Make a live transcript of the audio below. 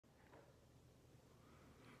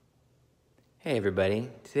Hey everybody,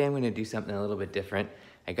 today I'm going to do something a little bit different.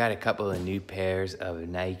 I got a couple of new pairs of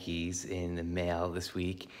Nikes in the mail this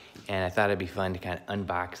week, and I thought it'd be fun to kind of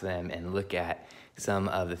unbox them and look at some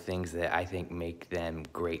of the things that I think make them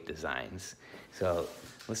great designs. So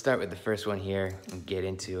let's start with the first one here and get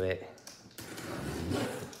into it.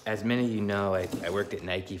 As many of you know, I worked at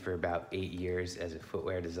Nike for about 8 years as a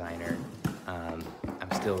footwear designer. I'm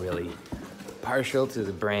still really partial to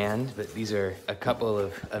the brand, but these are a couple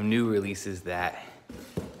of new releases that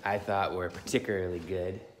I thought were particularly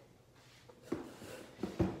good.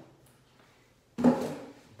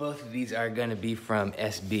 Both of these are going to be from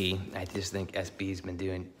SB. I just think SB's been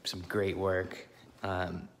doing some great work.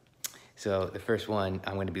 So the first one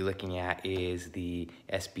I'm going to be looking at is the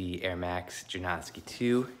SB Air Max Janoski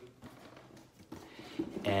 2.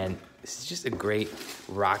 And this is just a great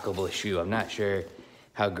rockable shoe. I'm not sure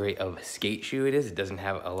how great of a skate shoe it is. It doesn't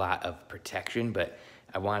have a lot of protection, but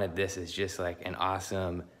I wanted this as just like an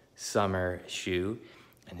awesome summer shoe.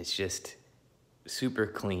 And it's just super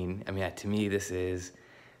clean. I mean, to me, this is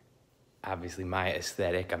obviously my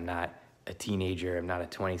aesthetic. I'm not a teenager. I'm not a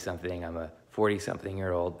 20-something. I'm a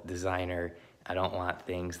 40-something-year-old designer. I don't want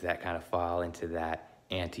things that kind of fall into that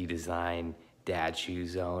anti-design dad shoe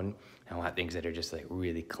zone. I want things that are just like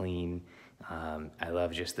really clean. I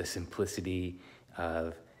love just the simplicity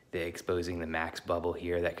of the exposing the Max bubble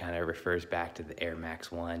here that kind of refers back to the Air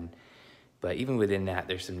Max 1. But even within that,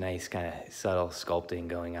 there's some nice kind of subtle sculpting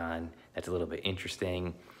going on that's a little bit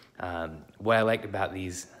interesting. What I liked about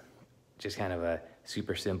these, just kind of a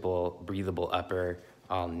super simple, breathable upper,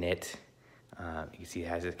 all knit. You can see it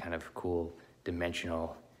has this kind of cool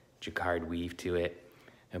dimensional jacquard weave to it.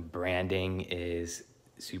 The branding is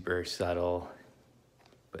super subtle,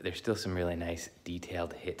 but there's still some really nice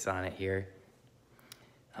detailed hits on it here.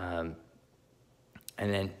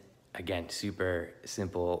 And then again, super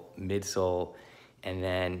simple midsole, and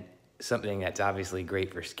then something that's obviously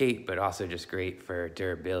great for skate, but also just great for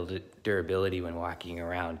durability when walking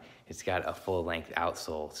around. It's got a full length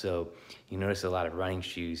outsole. So you notice a lot of running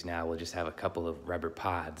shoes now will just have a couple of rubber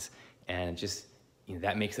pods, and just, you know,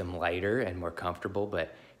 that makes them lighter and more comfortable,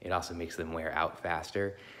 but it also makes them wear out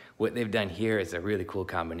faster. What they've done here is a really cool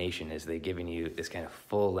combination, is they've given you this kind of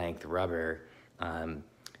full length rubber,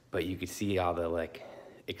 but you could see all the like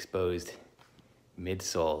exposed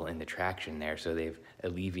midsole in the traction there. So they've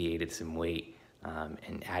alleviated some weight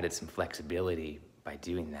and added some flexibility by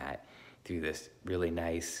doing that through this really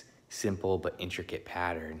nice, simple but intricate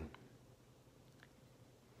pattern.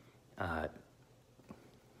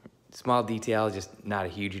 Small detail, just not a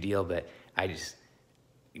huge deal, but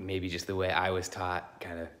maybe just the way I was taught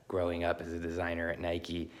kind of growing up as a designer at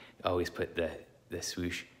Nike, always put the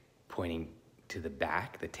swoosh pointing to the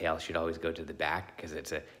back. The tail should always go to the back because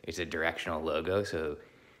it's a directional logo. So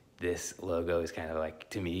this logo is kind of like,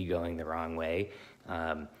 to me, going the wrong way.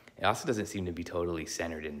 It also doesn't seem to be totally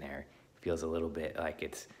centered in there. It feels a little bit like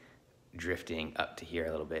it's drifting up to here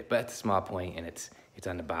a little bit, but it's a small point, and it's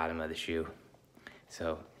on the bottom of the shoe.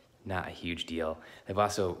 So not a huge deal. They've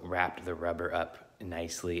also wrapped the rubber up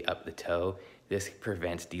nicely up the toe. This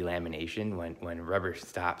prevents delamination. When rubber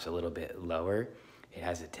stops a little bit lower, it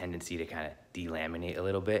has a tendency to kind of delaminate a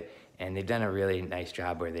little bit, and they've done a really nice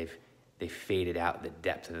job where they've faded out the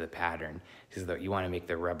depth of the pattern, because you want to make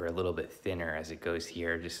the rubber a little bit thinner as it goes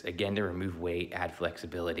here, just again to remove weight, add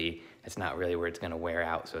flexibility. That's not really where it's going to wear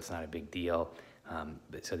out, so it's not a big deal.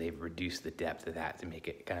 But so they've reduced the depth of that to make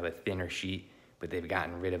it kind of a thinner sheet, but they've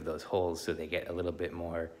gotten rid of those holes so they get a little bit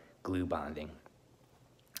more glue bonding.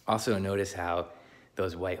 Also notice how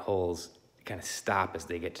those white holes kind of stop as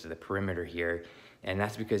they get to the perimeter here, and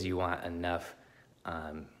that's because you want enough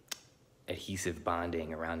adhesive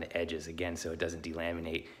bonding around the edges, again, so it doesn't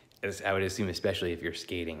delaminate. As I would assume, especially if you're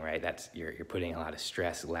skating, right? You're putting a lot of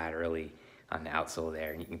stress laterally on the outsole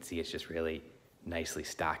there, and you can see it's just really nicely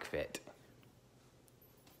stock fit.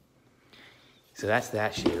 So that's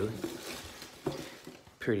that shoe.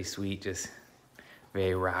 Pretty sweet, just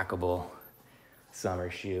very rockable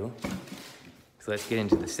summer shoe. So let's get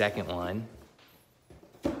into the second one.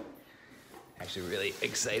 Actually really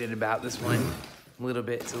excited about this one.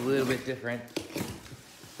 It's a little bit different.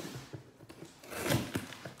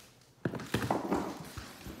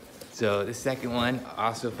 So the second one,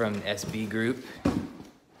 also from the SB group.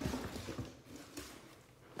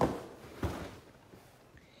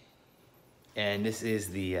 And this is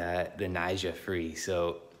the Nyjah Free.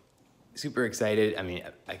 So super excited. I mean,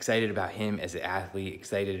 excited about him as an athlete,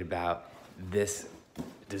 excited about this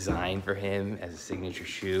design for him as a signature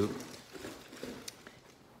shoe.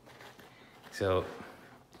 So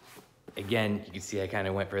again, you can see I kind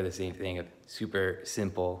of went for the same thing, a super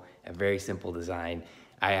simple, a very simple design.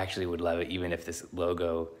 I actually would love it even if this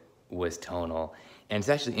logo was tonal. And it's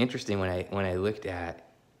actually interesting when I looked at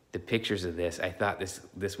the pictures of this, I thought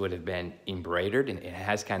this would have been embroidered, and it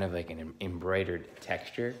has kind of like an embroidered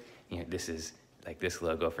texture. You know, this is like this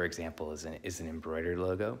logo, for example, is an embroidered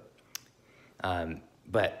logo.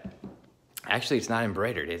 But actually it's not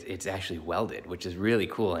embroidered, it's actually welded, which is really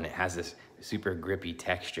cool, and it has this super grippy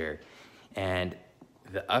texture. And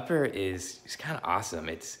the upper is kind of awesome.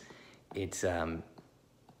 It's this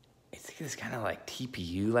kind of like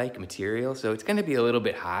TPU-like material, so it's gonna be a little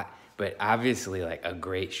bit hot, but obviously like a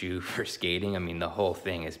great shoe for skating. I mean, the whole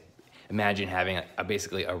thing is, imagine having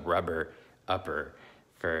basically a rubber upper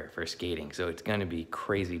for skating. So it's gonna be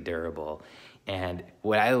crazy durable. And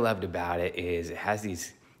what I loved about it is it has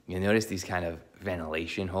these, you notice these kind of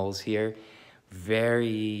ventilation holes here,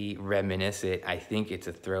 very reminiscent. I think it's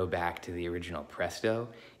a throwback to the original Presto.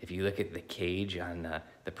 If you look at the cage on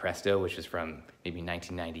the Presto, which is from maybe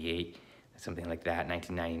 1998, something like that,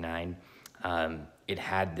 1999, it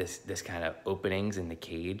had this kind of openings in the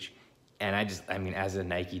cage. And I mean, as a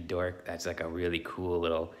Nike dork, that's like a really cool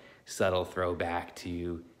little subtle throwback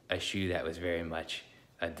to a shoe that was very much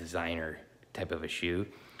a designer type of a shoe.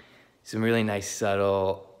 Some really nice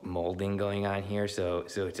subtle molding going on here. So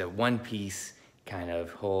it's a one piece kind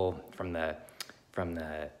of hole from the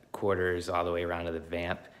quarters all the way around to the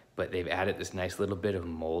vamp, but they've added this nice little bit of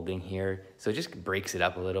molding here. So it just breaks it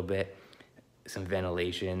up a little bit, some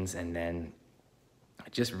ventilations, and then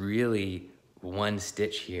just really one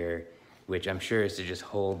stitch here, which I'm sure is to just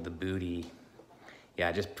hold the booty.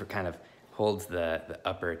 Yeah, just kind of holds the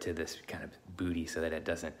upper to this kind of booty so that it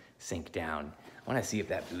doesn't sink down. I want to see if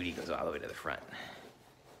that booty goes all the way to the front.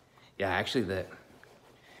 Yeah, actually the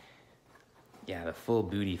full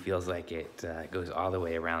booty feels like it goes all the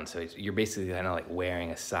way around. So you're basically kind of like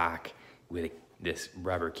wearing a sock with this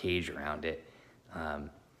rubber cage around it.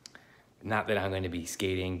 Not that I'm going to be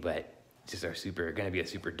skating, but just going to be a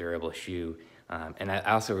super durable shoe. And I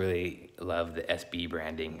also really love the SB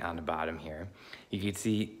branding on the bottom here. You can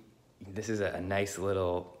see this is a nice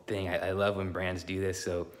little thing. I love when brands do this.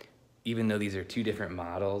 So even though these are two different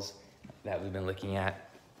models that we've been looking at,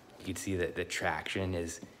 you can see that the traction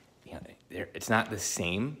is, you know, it's not the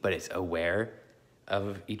same, but it's aware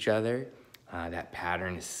of each other. That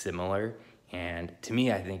pattern is similar. And to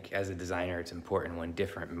me, I think as a designer, it's important when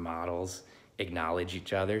different models acknowledge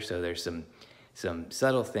each other. So there's some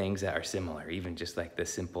subtle things that are similar, even just like the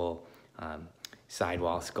simple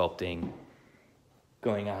sidewall sculpting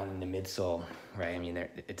going on in the midsole, right? I mean,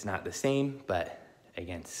 it's not the same, but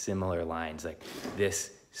again, similar lines, like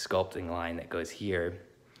this sculpting line that goes here.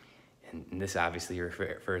 And this obviously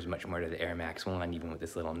refers much more to the Air Max 1, even with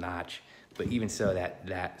this little notch. But even so,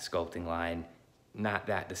 that sculpting line, not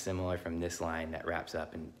that dissimilar from this line that wraps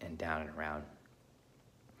up and down and around.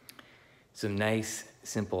 Some nice,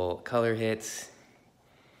 simple color hits,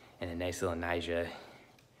 and a nice little Nyjah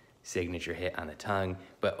signature hit on the tongue.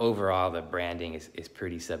 But overall, the branding is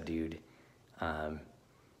pretty subdued.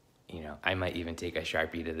 You know, I might even take a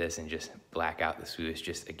Sharpie to this and just black out the swoosh.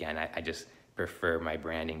 Just again, I just prefer my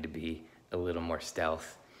branding to be a little more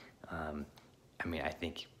stealth. I mean, I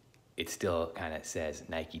think it still kind of says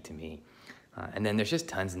Nike to me. And then there's just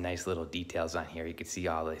tons of nice little details on here. You can see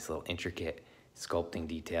all these little intricate sculpting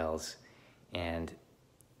details. And,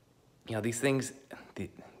 you know, these things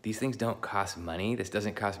don't cost money. This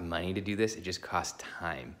doesn't cost money to do this. It just costs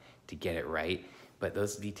time to get it right. But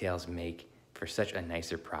those details make for such a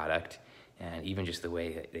nicer product. And even just the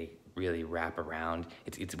way that they really wrap around.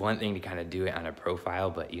 It's one thing to kind of do it on a profile,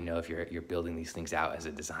 but you know, if you're building these things out as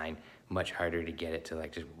a design, much harder to get it to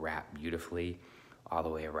like just wrap beautifully all the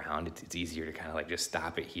way around. It's easier to kind of like just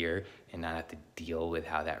stop it here and not have to deal with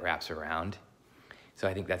how that wraps around. So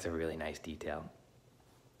I think that's a really nice detail.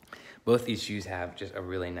 Both these shoes have just a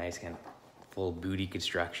really nice kind of full booty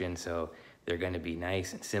construction, so they're going to be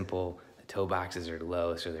nice and simple. The toe boxes are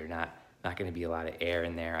low, so they're not going to be a lot of air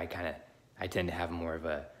in there. I tend to have more of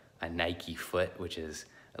a Nike foot, which is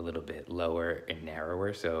a little bit lower and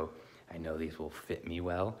narrower, so I know these will fit me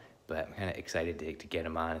well, but I'm kind of excited to get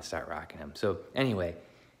them on and start rocking them. So anyway,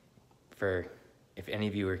 if any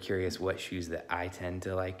of you are curious what shoes that I tend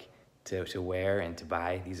to like to wear and to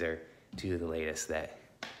buy, these are two of the latest that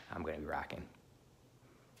I'm going to be rocking.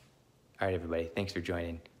 All right, everybody, thanks for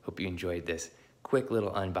joining. Hope you enjoyed this quick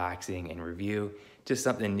little unboxing and review. Just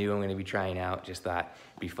something new I'm going to be trying out. Just thought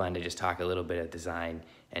it'd be fun to just talk a little bit of design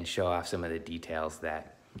and show off some of the details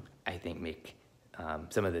that I think make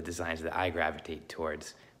some of the designs that I gravitate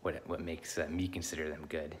towards what makes me consider them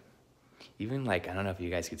good. even like, I don't know if you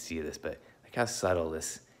guys could see this, but like how subtle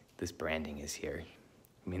this branding is here.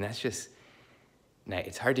 I mean, that's just,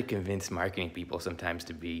 it's hard to convince marketing people sometimes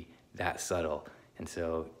to be that subtle. And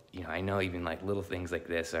so, you know, I know even like little things like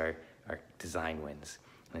this are design wins.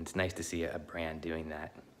 And it's nice to see a brand doing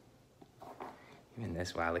that. Even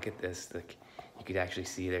this, wow, look at this. Like, you could actually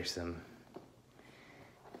see there's some,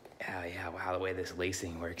 oh yeah, wow, the way this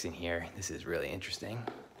lacing works in here, this is really interesting.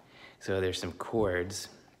 So there's some cords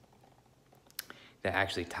that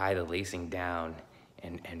actually tie the lacing down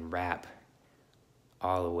and wrap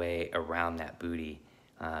all the way around that booty.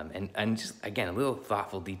 And just, again, little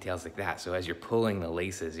thoughtful details like that. So as you're pulling the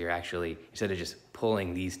laces, you're actually, instead of just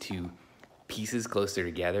pulling these two pieces closer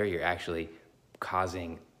together, you're actually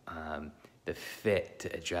causing the fit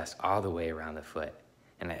to adjust all the way around the foot.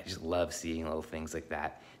 And I just love seeing little things like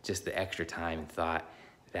that. Just the extra time and thought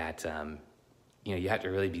that, you know, you have to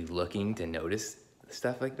really be looking to notice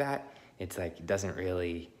stuff like that. It's like, it doesn't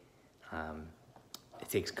really, it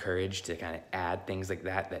takes courage to kind of add things like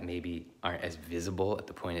that maybe aren't as visible at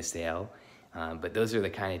the point of sale. But those are the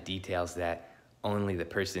kind of details that only the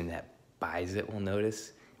person that buys it will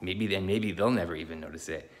notice. Maybe they'll never even notice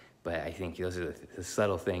it. But I think those are the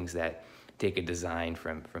subtle things that take a design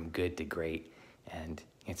from good to great. And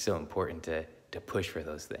it's so important to push for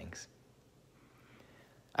those things.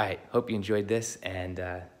 All right, hope you enjoyed this, and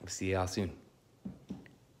we'll see you all soon.